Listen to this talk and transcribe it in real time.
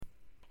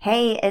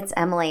Hey, it's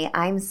Emily.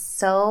 I'm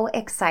so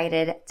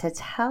excited to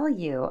tell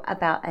you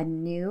about a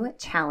new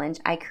challenge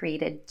I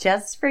created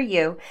just for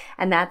you,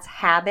 and that's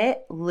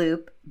Habit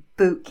Loop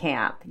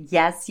Bootcamp.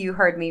 Yes, you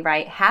heard me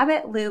right.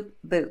 Habit Loop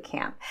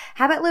Bootcamp.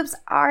 Habit loops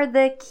are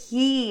the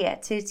key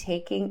to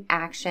taking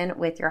action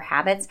with your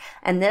habits,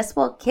 and this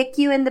will kick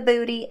you in the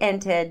booty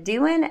into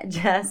doing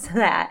just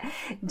that.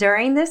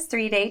 During this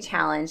 3-day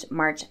challenge,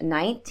 March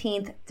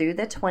 19th through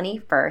the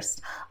 21st,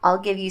 I'll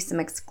give you some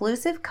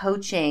exclusive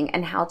coaching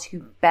and how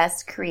to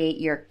best create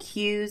your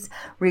cues,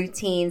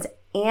 routines,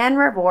 and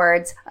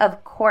rewards,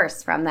 of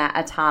course, from that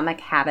Atomic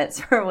Habits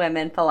for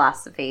Women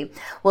philosophy.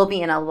 We'll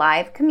be in a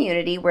live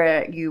community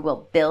where you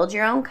will build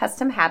your own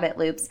custom habit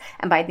loops,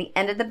 and by the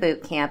end of the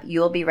boot camp, you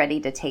will be ready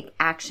to take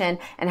action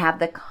and have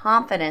the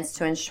confidence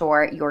to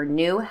ensure your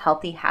new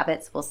healthy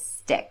habits will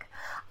stick.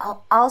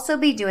 I'll also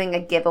be doing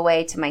a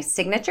giveaway to my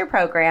signature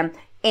program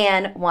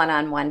and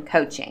one-on-one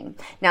coaching.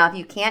 Now, if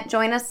you can't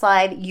join us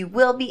live, you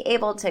will be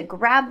able to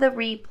grab the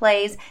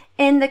replays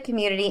in the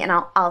community, and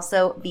I'll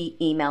also be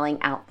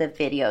emailing out the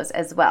videos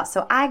as well.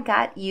 So I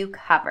got you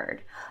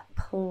covered.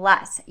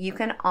 Plus, you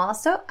can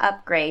also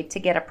upgrade to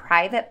get a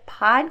private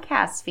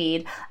podcast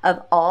feed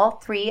of all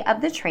 3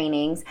 of the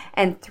trainings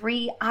and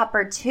 3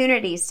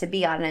 opportunities to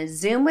be on a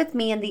Zoom with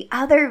me and the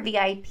other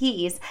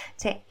VIPs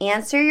to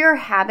answer your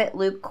habit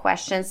loop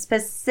questions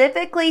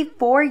specifically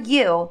for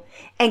you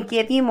and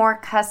give you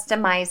more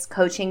customized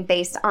coaching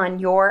based on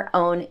your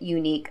own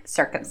unique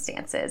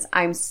circumstances.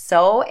 I'm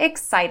so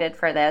excited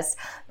for this.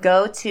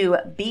 Go to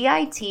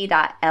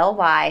bit.ly/habit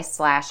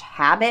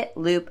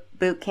loop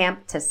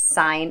bootcamp to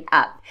sign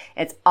up.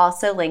 It's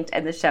also linked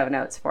in the show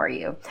notes for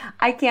you.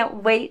 I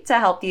can't wait to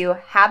help you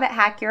habit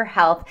hack your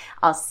health.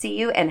 I'll see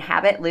you in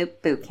Habit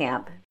Loop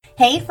Bootcamp.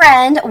 Hey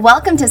friend,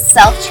 welcome to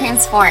Self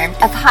Transformed,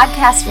 a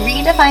podcast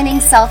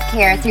redefining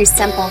self-care through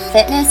simple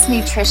fitness,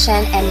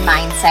 nutrition, and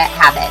mindset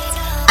habits.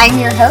 I'm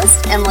your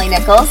host, Emily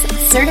Nichols,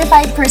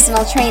 certified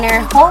personal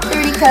trainer,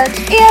 Whole30 coach,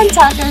 and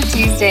Taco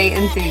Tuesday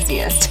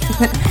enthusiast.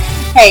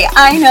 Hey,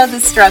 I know the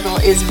struggle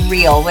is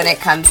real when it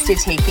comes to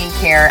taking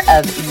care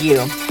of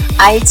you.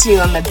 I too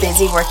am a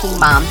busy working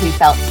mom who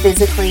felt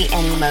physically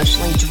and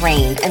emotionally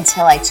drained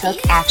until I took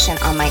action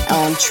on my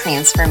own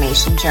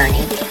transformation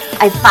journey.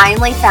 I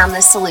finally found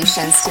the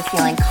solutions to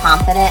feeling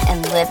confident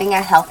and living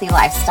a healthy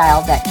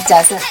lifestyle that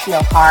doesn't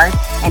feel hard,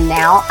 and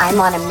now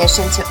I'm on a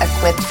mission to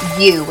equip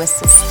you with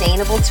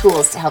sustainable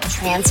tools to help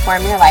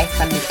transform your life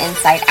from the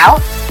inside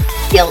out,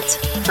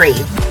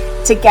 guilt-free.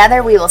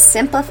 Together, we will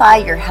simplify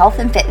your health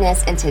and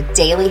fitness into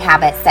daily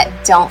habits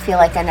that don't feel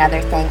like another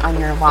thing on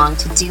your long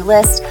to-do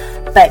list,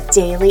 but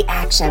daily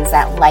actions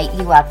that light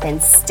you up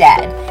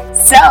instead.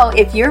 So,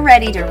 if you're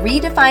ready to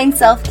redefine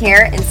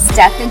self-care and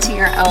step into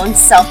your own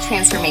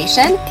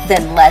self-transformation,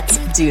 then let's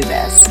do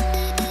this.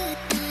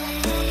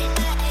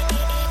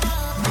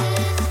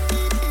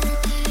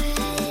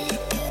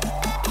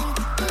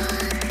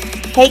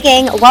 Hey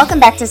gang, welcome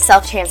back to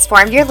Self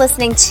Transformed. You're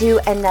listening to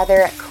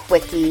another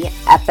quickie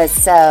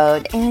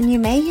episode, and you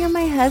may hear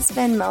my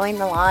husband mowing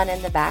the lawn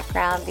in the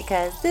background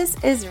because this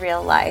is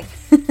real life.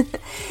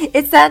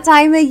 It's that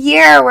time of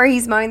year where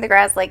he's mowing the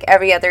grass like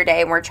every other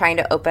day, and we're trying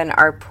to open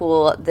our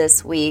pool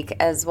this week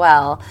as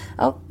well.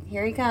 Oh,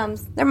 here he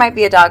comes. There might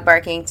be a dog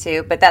barking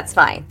too, but that's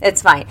fine.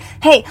 It's fine.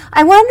 Hey,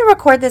 I wanted to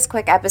record this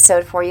quick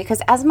episode for you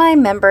because as my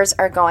members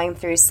are going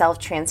through Self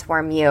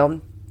Transform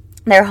You,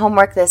 their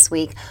homework this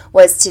week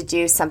was to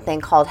do something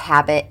called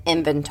habit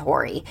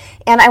inventory.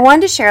 And I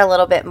wanted to share a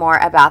little bit more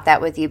about that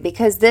with you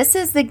because this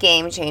is the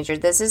game changer.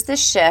 This is the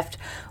shift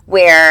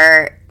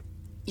where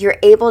you're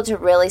able to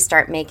really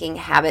start making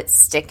habits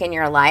stick in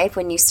your life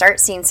when you start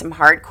seeing some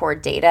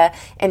hardcore data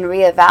and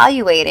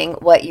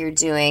reevaluating what you're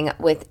doing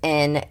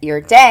within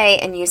your day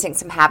and using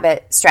some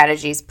habit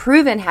strategies,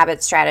 proven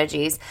habit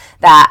strategies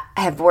that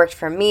have worked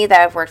for me,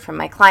 that have worked for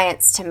my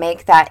clients to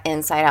make that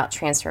inside out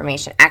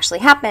transformation actually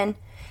happen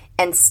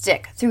and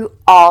stick through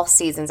all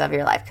seasons of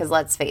your life. Because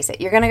let's face it,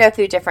 you're going to go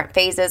through different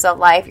phases of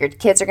life. Your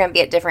kids are going to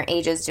be at different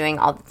ages doing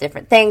all the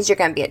different things. You're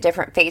going to be at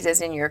different phases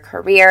in your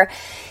career.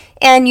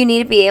 And you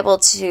need to be able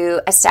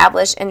to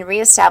establish and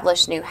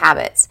reestablish new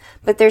habits.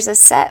 But there's a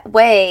set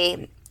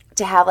way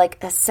to have like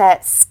a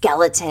set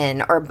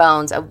skeleton or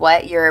bones of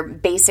what your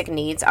basic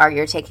needs are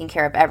you're taking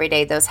care of every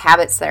day, those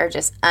habits that are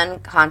just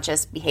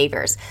unconscious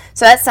behaviors.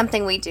 So that's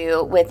something we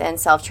do within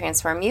Self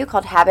Transform You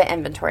called habit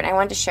inventory. And I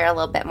wanted to share a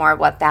little bit more of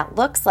what that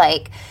looks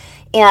like.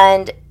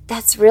 And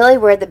that's really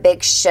where the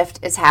big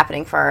shift is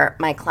happening for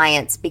my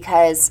clients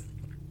because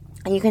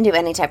you can do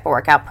any type of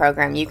workout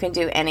program. You can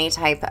do any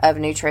type of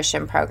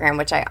nutrition program,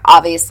 which I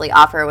obviously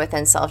offer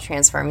within Self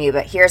Transform You.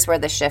 But here's where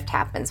the shift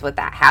happens with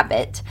that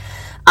habit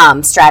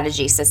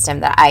strategy system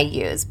that I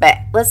use. But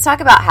let's talk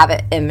about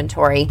habit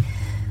inventory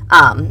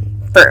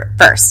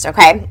first,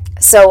 okay?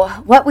 So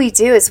what we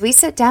do is we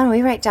sit down and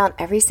we write down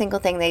every single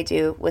thing they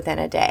do within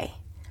a day.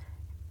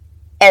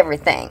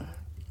 Everything.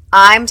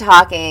 I'm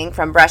talking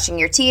from brushing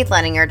your teeth,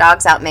 letting your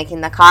dogs out,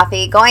 making the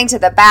coffee, going to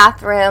the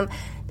bathroom,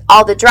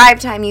 all the drive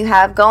time you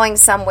have going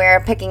somewhere,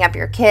 picking up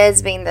your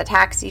kids, being the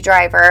taxi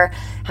driver,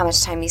 how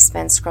much time you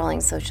spend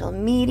scrolling social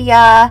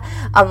media.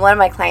 One of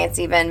my clients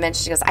even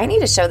mentioned, she goes, I need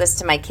to show this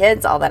to my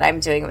kids, all that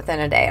I'm doing within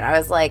a day. And I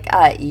was like,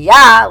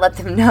 yeah, let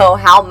them know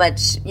how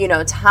much,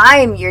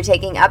 time you're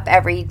taking up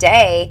every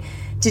day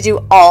to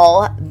do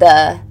all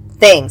the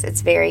things.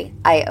 It's very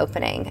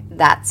eye-opening,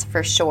 that's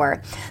for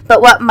sure.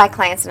 But what my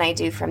clients and I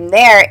do from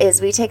there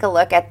is we take a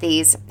look at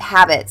these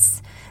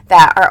habits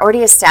that are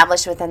already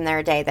established within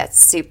their day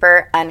that's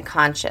super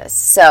unconscious.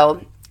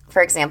 So,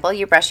 for example,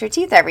 you brush your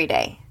teeth every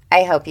day.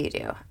 I hope you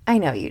do. I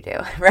know you do,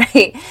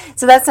 right?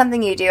 So that's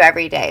something you do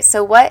every day.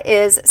 So what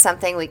is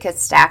something we could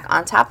stack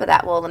on top of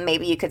that? Well,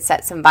 maybe you could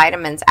set some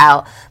vitamins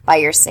out by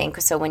your sink.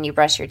 So when you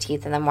brush your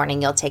teeth in the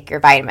morning, you'll take your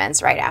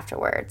vitamins right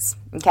afterwards.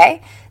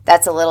 Okay?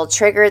 That's a little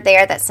trigger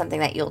there. That's something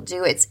that you'll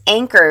do. It's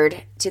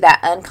anchored to that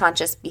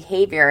unconscious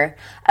behavior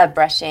of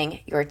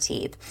brushing your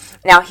teeth.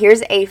 Now,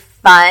 here's a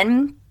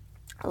fun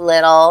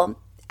little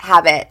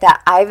habit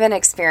that I've been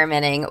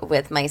experimenting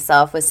with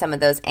myself with some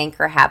of those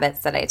anchor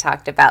habits that I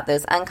talked about,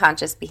 those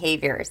unconscious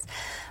behaviors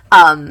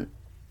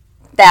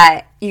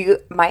that you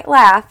might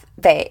laugh,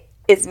 but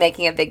is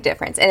making a big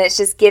difference. And it's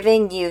just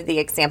giving you the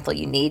example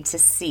you need to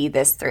see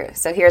this through.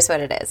 So here's what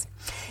it is.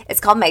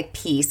 It's called my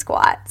pee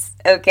squats,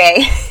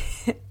 okay?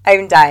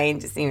 I'm dying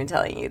just even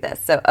telling you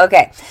this. So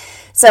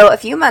a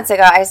few months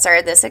ago, I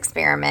started this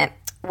experiment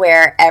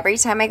where every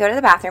time I go to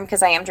the bathroom,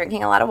 because I am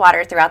drinking a lot of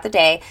water throughout the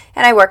day,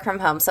 and I work from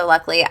home, so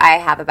luckily I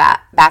have a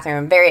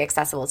bathroom very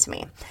accessible to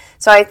me.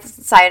 So I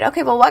decided,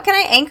 okay, well, what can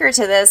I anchor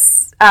to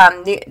this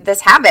this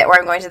habit where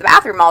I'm going to the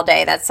bathroom all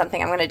day? That's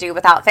something I'm going to do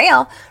without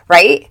fail,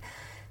 right?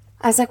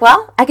 I was like,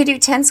 well, I could do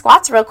 10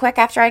 squats real quick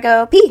after I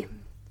go pee.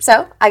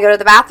 So I go to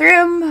the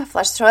bathroom,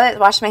 flush the toilet,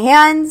 wash my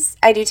hands,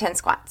 I do 10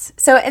 squats.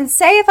 So, and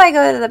say if I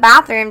go to the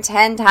bathroom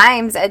 10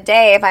 times a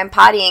day, if I'm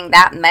pottying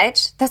that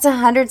much, that's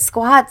 100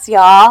 squats,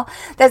 y'all.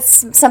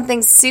 That's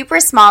something super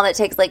small that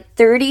takes like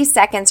 30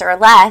 seconds or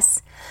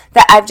less,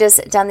 that I've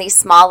just done these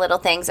small little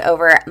things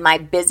over my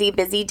busy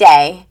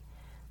day,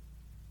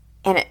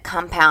 and it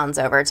compounds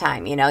over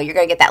time. You're going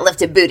to get that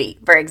lifted booty,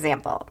 for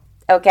example.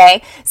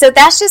 Okay? So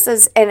that's just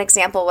as an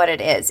example what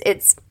it is.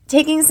 It's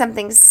taking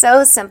something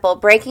so simple,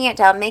 breaking it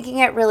down, making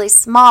it really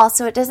small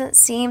so it doesn't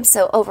seem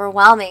so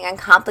overwhelming and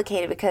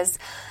complicated, because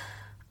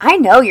I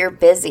know you're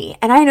busy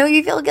and I know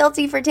you feel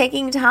guilty for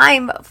taking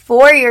time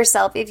for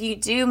yourself if you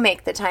do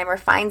make the time or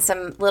find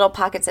some little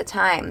pockets of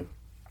time.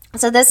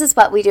 So this is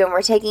what we do, and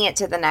we're taking it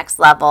to the next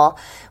level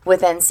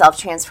within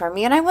Self-Transform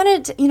You. And I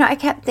wanted to, I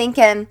kept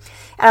thinking, and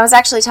I was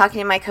actually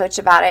talking to my coach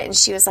about it, and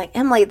she was like,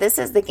 Emily, this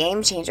is the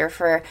game changer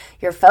for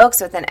your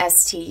folks within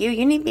STU.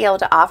 You need to be able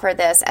to offer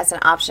this as an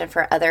option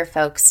for other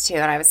folks too.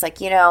 And I was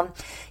like,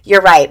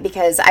 you're right,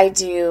 because I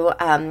do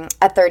a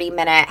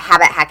 30-minute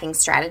habit hacking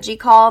strategy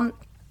call.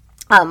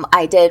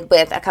 I did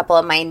with a couple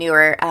of my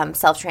newer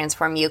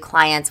Self-Transform You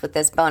clients with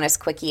this bonus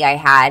quickie I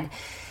had.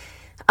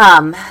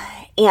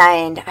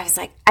 And I was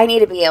like, I need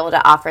to be able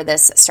to offer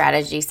this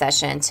strategy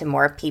session to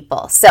more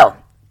people. So,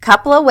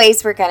 couple of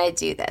ways we're going to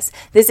do this.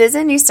 This is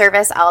a new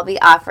service I'll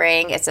be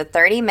offering. It's a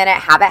 30-minute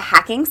habit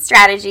hacking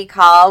strategy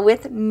call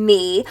with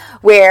me,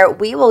 where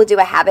we will do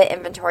a habit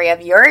inventory of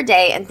your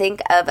day and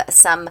think of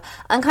some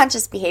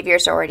unconscious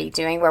behaviors you're already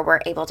doing, where we're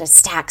able to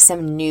stack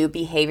some new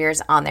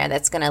behaviors on there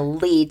that's going to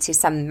lead to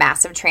some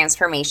massive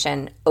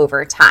transformation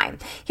over time.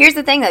 Here's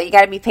the thing though, you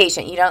got to be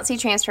patient. You don't see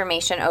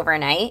transformation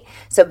overnight.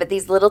 But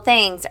these little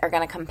things are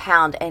going to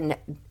compound and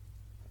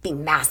be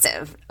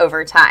massive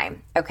over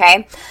time,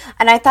 okay?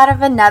 And I thought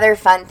of another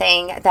fun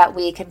thing that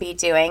we could be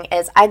doing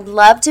is I'd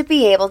love to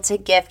be able to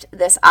gift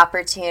this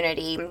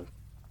opportunity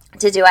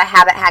to do a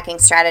habit hacking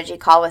strategy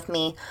call with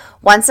me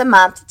once a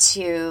month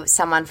to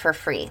someone for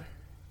free.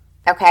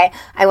 Okay,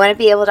 I want to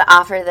be able to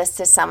offer this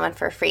to someone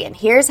for free. And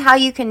here's how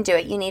you can do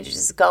it. You need to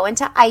just go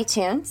into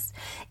iTunes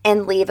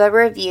and leave a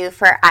review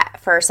for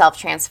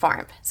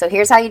Self-Transformed. So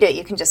here's how you do it.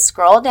 You can just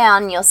scroll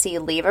down and you'll see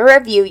leave a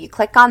review. You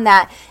click on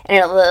that and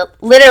it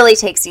literally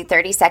takes you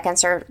 30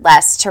 seconds or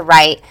less to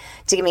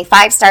give me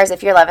 5 stars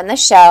if you're loving the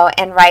show,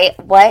 and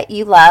write what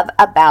you love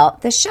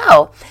about the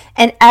show.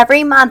 And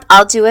every month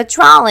I'll do a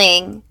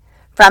drawing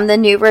from the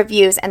new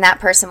reviews, and that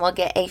person will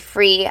get a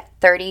free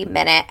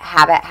 30-minute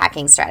habit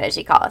hacking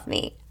strategy call with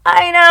me.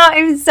 I know,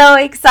 I'm so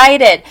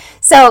excited.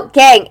 So,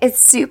 gang, it's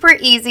super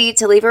easy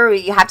to leave a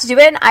review. You have to do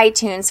it in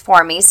iTunes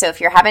for me. So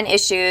if you're having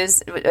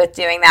issues with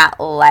doing that,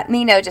 let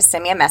me know. Just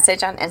send me a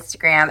message on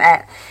Instagram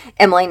at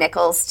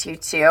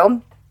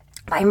EmilyNichols22.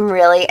 I'm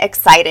really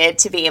excited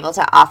to be able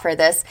to offer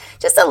this,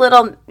 just a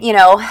little,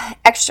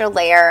 extra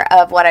layer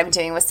of what I'm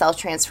doing with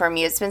Self-Transform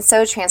You. It's been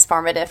so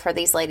transformative for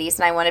these ladies,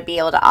 and I want to be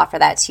able to offer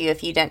that to you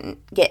if you didn't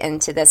get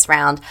into this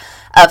round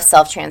of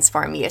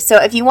Self-Transform You.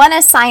 So if you want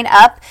to sign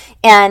up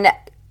and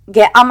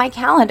get on my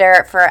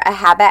calendar for a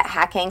habit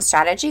hacking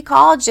strategy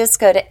call, just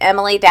go to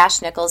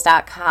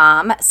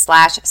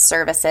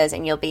emily-nichols.com/services,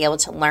 and you'll be able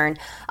to learn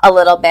a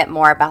little bit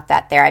more about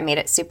that there. I made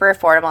it super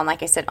affordable, and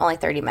like I said, only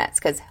 30 minutes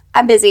because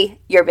I'm busy,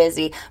 you're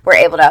busy. We're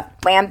able to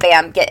wham,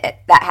 bam,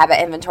 get that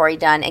habit inventory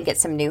done and get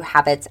some new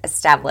habits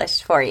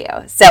established for you.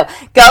 So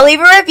go leave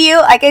a review.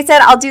 Like I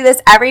said, I'll do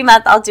this every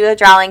month. I'll do a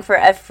drawing for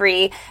a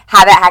free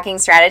habit hacking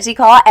strategy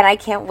call, and I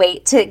can't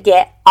wait to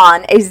get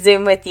on a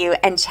Zoom with you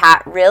and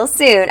chat real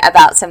soon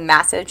about some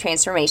massive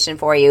transformation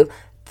for you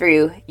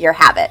through your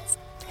habits.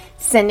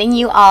 Sending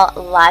you all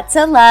lots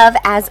of love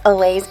as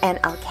always, and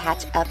I'll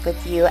catch up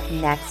with you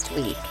next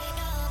week.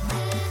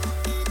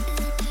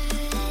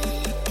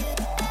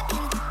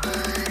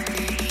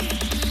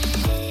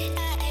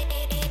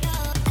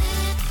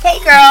 Hey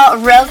girl,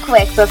 real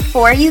quick,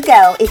 before you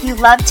go, if you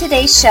love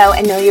today's show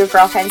and know your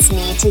girlfriends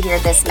need to hear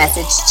this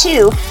message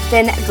too,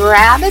 then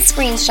grab a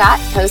screenshot,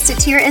 post it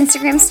to your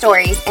Instagram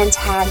stories, and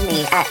tag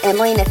me at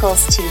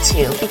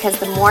EmilyNichols22, because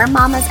the more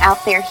mamas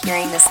out there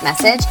hearing this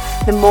message,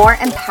 the more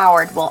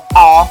empowered we'll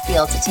all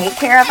feel to take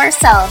care of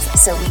ourselves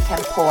so we can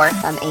pour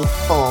from a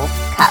full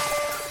cup.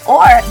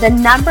 Or the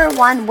number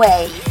one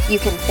way you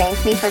can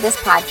thank me for this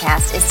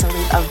podcast is to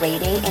leave a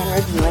rating and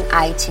review in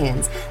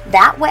iTunes.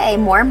 That way,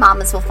 more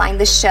mamas will find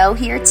the show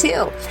here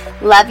too.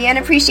 Love you and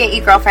appreciate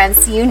you, girlfriends.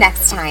 See you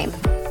next time.